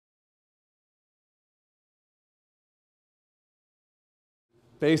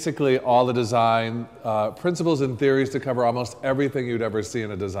basically all the design principles and theories to cover almost everything you'd ever see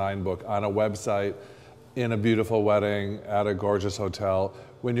in a design book, on a website, in a beautiful wedding, at a gorgeous hotel.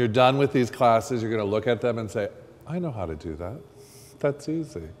 When you're done with these classes, you're going to look at them and say, I know how to do that. That's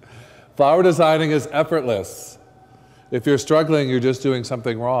easy. Flower designing is effortless. If you're struggling, you're just doing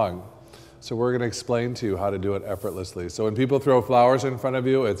something wrong. So we're going to explain to you how to do it effortlessly. So when people throw flowers in front of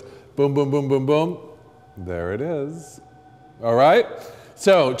you, it's boom, boom, boom, boom, boom. There it is. All right?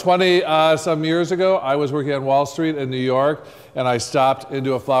 So 20 some years ago, I was working on Wall Street in New York, and I stopped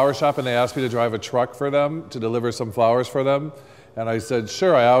into a flower shop, and they asked me to drive a truck for them, to deliver some flowers for them. And I said,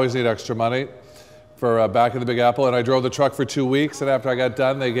 sure, I always need extra money for back in the Big Apple. And I drove the truck for 2 weeks, and after I got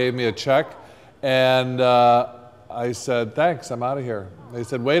done, they gave me a check. And I said, thanks, I'm out of here. They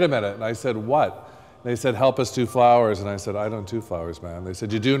said, wait a minute. And I said, what? They said, help us do flowers. And I said, I don't do flowers, man. They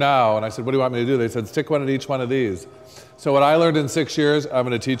said, you do now. And I said, what do you want me to do? They said, stick one at each one of these. So what I learned in 6 years, I'm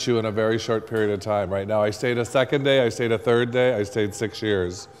going to teach you in a very short period of time. Right now, I stayed a second day, I stayed a third day, I stayed 6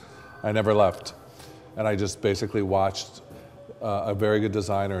 years. I never left. And I just basically watched a very good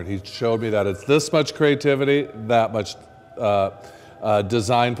designer, and he showed me that it's this much creativity, that much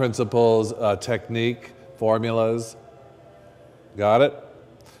design principles, technique, formulas. Got it?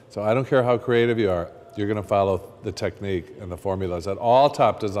 So I don't care how creative you are, you're going to follow the technique and the formulas that all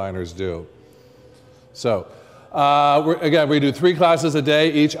top designers do. So again, we do 3 classes a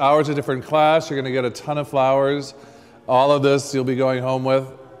day. Each hour is a different class. You're going to get a ton of flowers. All of this you'll be going home with.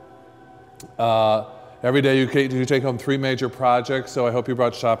 Every day you take home 3 major projects, so I hope you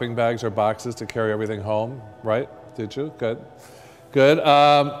brought shopping bags or boxes to carry everything home, right? Did you? Good. Good.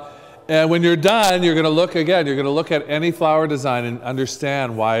 And when you're done, you're going to look again, you're going to look at any flower design and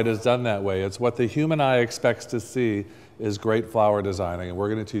understand why it is done that way. It's what the human eye expects to see is great flower designing, and we're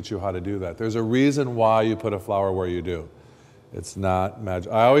going to teach you how to do that. There's a reason why you put a flower where you do. It's not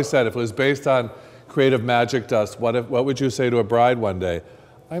magic. I always said if it was based on creative magic dust, what would you say to a bride one day?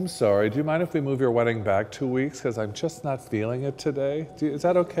 I'm sorry, do you mind if we move your wedding back 2 weeks because I'm just not feeling it today? Is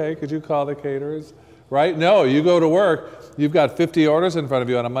that okay? Could you call the caterers? Right? No, you go to work, you've got 50 orders in front of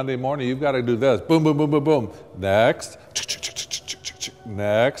you on a Monday morning, you've got to do this. Boom, boom, boom, boom, boom. Next.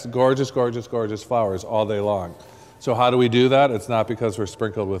 Next. Gorgeous, gorgeous, gorgeous flowers all day long. So how do we do that? It's not because we're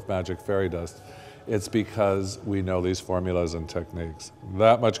sprinkled with magic fairy dust. It's because we know these formulas and techniques.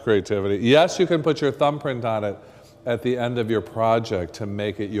 That much creativity. Yes, you can put your thumbprint on it at the end of your project to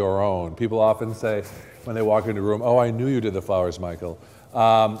make it your own. People often say when they walk into a room, oh, I knew you did the flowers, Michael.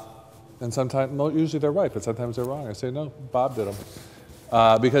 And sometimes, well, usually they're right, but sometimes they're wrong. I say, no, Bob did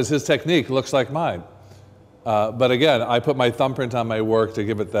them. Because his technique looks like mine. But again, I put my thumbprint on my work to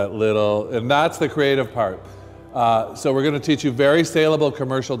give it that little, and that's the creative part. So we're going to teach you very saleable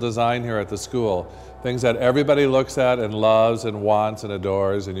commercial design here at the school. Things that everybody looks at and loves and wants and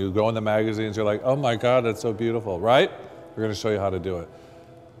adores, and you go in the magazines, you're like, oh my God, that's so beautiful, right? We're going to show you how to do it.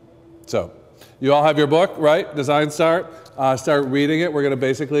 So, you all have your book, right? Design Start. Start reading it. We're going to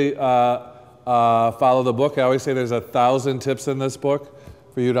basically follow the book. I always say there's 1,000 tips in this book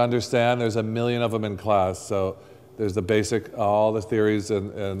for you to understand. There's 1,000,000 of them in class. So there's the basic, all the theories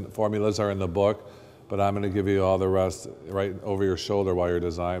and formulas are in the book, but I'm going to give you all the rest right over your shoulder while you're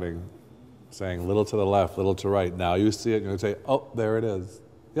designing, saying little to the left, little to right. Now you see it, and you're going to say, oh, there it is.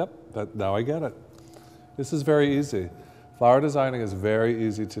 Yep, now I get it. This is very easy. Flower designing is very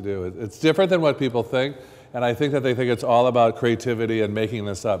easy to do. It's different than what people think, and I think that they think it's all about creativity and making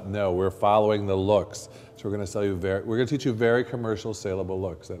this up. No, we're following the looks. So we're going to teach you very commercial, saleable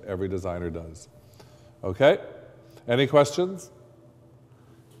looks that every designer does. Okay? Any questions?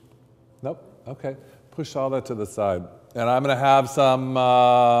 Nope? Okay. Push all that to the side. And I'm going to have some,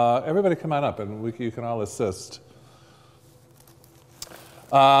 everybody come on up and you can all assist.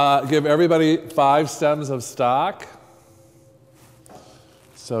 Give everybody 5 stems of stock.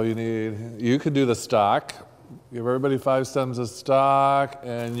 So you can do the stock. Give everybody 5 stems of stock,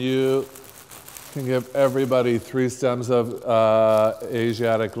 and you can give everybody 3 stems of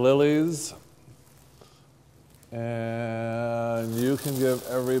Asiatic lilies. And you can give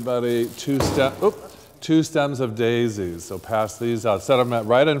everybody 2 stems of daisies. So pass these out. Set them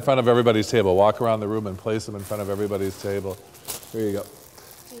right in front of everybody's table. Walk around the room and place them in front of everybody's table. Here you go.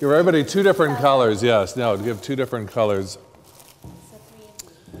 Give everybody 2 different colors. Yes, no, give 2 different colors.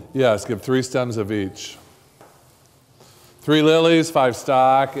 Yes, give 3 stems of each. 3 lilies, 5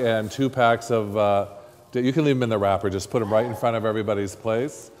 stock, and 2 packs of, you can leave them in the wrapper, just put them right in front of everybody's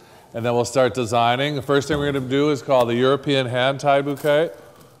place. And then we'll start designing. The first thing we're going to do is called the European hand-tie bouquet.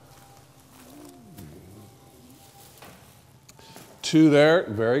 2 there,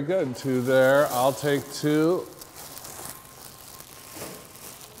 very good, 2 there. I'll take 2.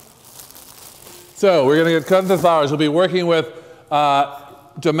 So we're going to come to flowers. We'll be working with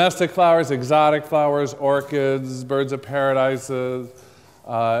domestic flowers, exotic flowers, orchids, birds of paradises,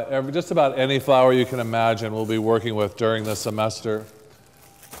 just about any flower you can imagine we'll be working with during the semester.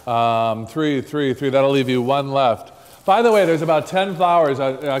 Three. That'll leave you one left. By the way, there's about 10 flowers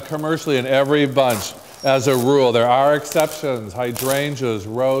commercially in every bunch as a rule. There are exceptions. Hydrangeas,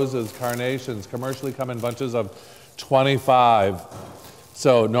 roses, carnations commercially come in bunches of 25.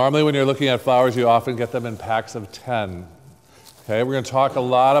 So normally when you're looking at flowers, you often get them in packs of 10. Okay, we're going to talk a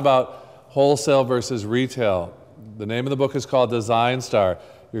lot about wholesale versus retail. The name of the book is called Design Star.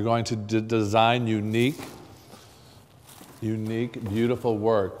 You're going to design unique, beautiful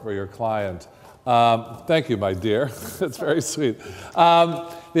work for your client. Thank you, my dear. That's very sweet.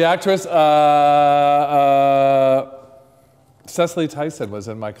 The actress Cecily Tyson was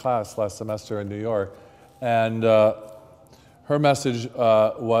in my class last semester in New York, and her message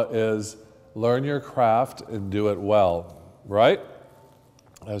is learn your craft and do it well, right?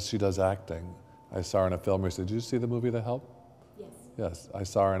 As she does acting. I saw her in a film recently. Did you see the movie The Help? Yes. Yes, I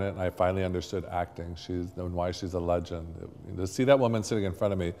saw her in it, and I finally understood acting. And why she's a legend. To see that woman sitting in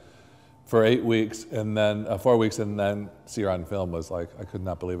front of me for 8 weeks, and then 4 weeks, and then see her on film was like, I could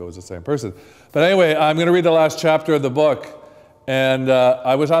not believe it was the same person. But anyway, I'm going to read the last chapter of the book. And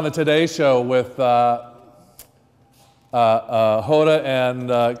I was on the Today Show with Hoda and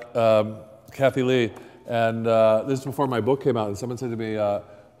Kathy Lee, and this is before my book came out, and someone said to me,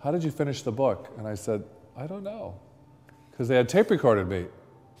 how did you finish the book? And I said, I don't know, because they had tape recorded me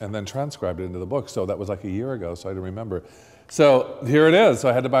and then transcribed it into the book, so that was like a year ago, so I didn't remember. So here it is, so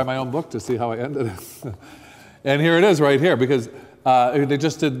I had to buy my own book to see how I ended it. And here it is right here, because they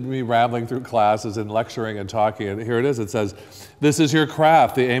just did me rambling through classes and lecturing and talking, and here it is. It says, this is your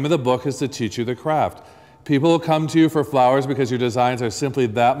craft. The aim of the book is to teach you the craft. People will come to you for flowers because your designs are simply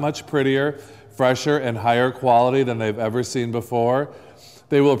that much prettier, fresher, and higher quality than they've ever seen before.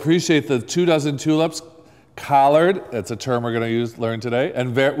 They will appreciate the 24 tulips collared, that's a term we're going to learn today,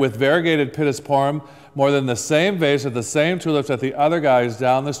 and with variegated pittosporum, more than the same vase with the same tulips that the other guys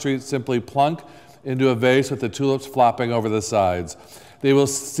down the street simply plunk into a vase with the tulips flopping over the sides. They will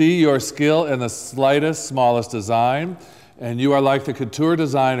see your skill in the slightest, smallest design, and you are like the couture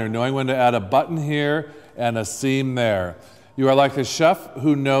designer, knowing when to add a button here and a seam there. You are like the chef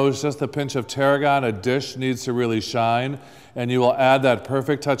who knows just the pinch of tarragon a dish needs to really shine, and you will add that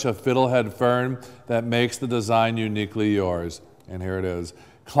perfect touch of fiddlehead fern that makes the design uniquely yours. And here it is.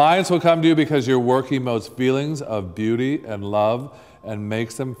 Clients will come to you because your work emotes feelings of beauty and love and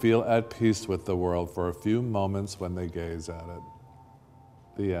makes them feel at peace with the world for a few moments when they gaze at it.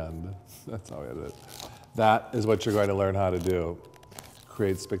 The end. That's how it is. That is what you're going to learn how to do.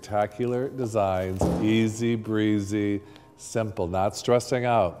 Create spectacular designs, easy breezy, simple, not stressing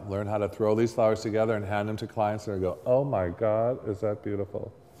out. Learn how to throw these flowers together and hand them to clients and go, oh my God, is that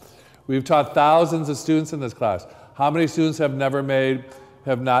beautiful? We've taught thousands of students in this class. How many students have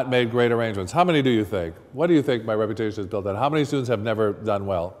not made great arrangements? How many do you think? What do you think my reputation is built on? How many students have never done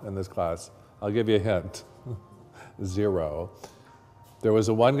well in this class? I'll give you a hint. 0. There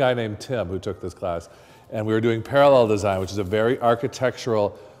was one guy named Tim who took this class, and we were doing parallel design, which is a very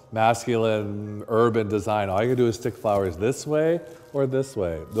architectural, masculine, urban design. All you can do is stick flowers this way or this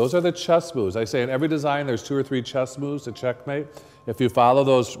way. Those are the chess moves. I say in every design there's 2 or 3 chess moves to checkmate. If you follow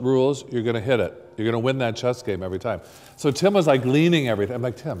those rules, you're going to hit it. You're going to win that chess game every time. So Tim was like leaning everything. I'm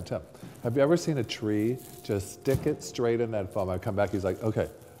like, Tim, have you ever seen a tree? Just stick it straight in that foam. I come back, he's like, okay.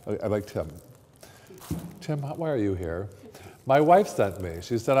 I'm like, Tim, why are you here? My wife sent me.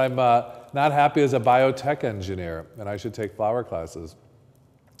 She said I'm not happy as a biotech engineer and I should take flower classes.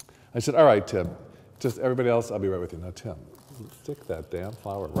 I said, all right, Tim, just everybody else, I'll be right with you. Now, Tim, stick that damn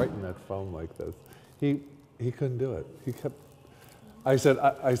flower right in that foam like this. He couldn't do it. He kept, I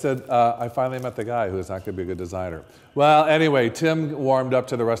finally met the guy who's not going to be a good designer. Well, anyway, Tim warmed up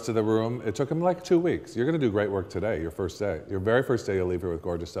to the rest of the room. It took him like 2 weeks. You're going to do great work today, your first day. Your very first day, you'll leave here with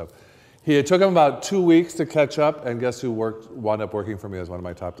gorgeous stuff. It took him about 2 weeks to catch up, and guess who wound up working for me as one of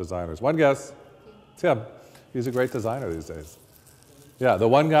my top designers? One guess, Tim. He's a great designer these days. Yeah, the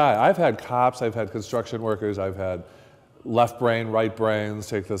one guy. I've had cops, I've had construction workers, I've had left brain, right brains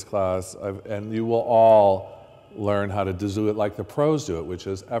take this class, and you will all learn how to do it like the pros do it, which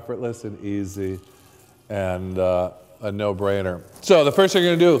is effortless and easy and a no-brainer. So the first thing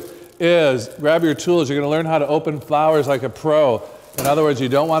you're going to do is grab your tools. You're going to learn how to open flowers like a pro. In other words, you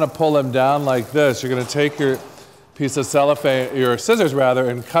don't want to pull them down like this. You're going to take your piece of cellophane, your scissors rather,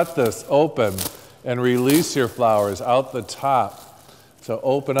 and cut this open and release your flowers out the top. So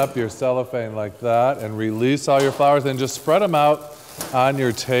open up your cellophane like that and release all your flowers and just spread them out on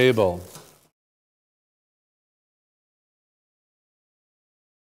your table.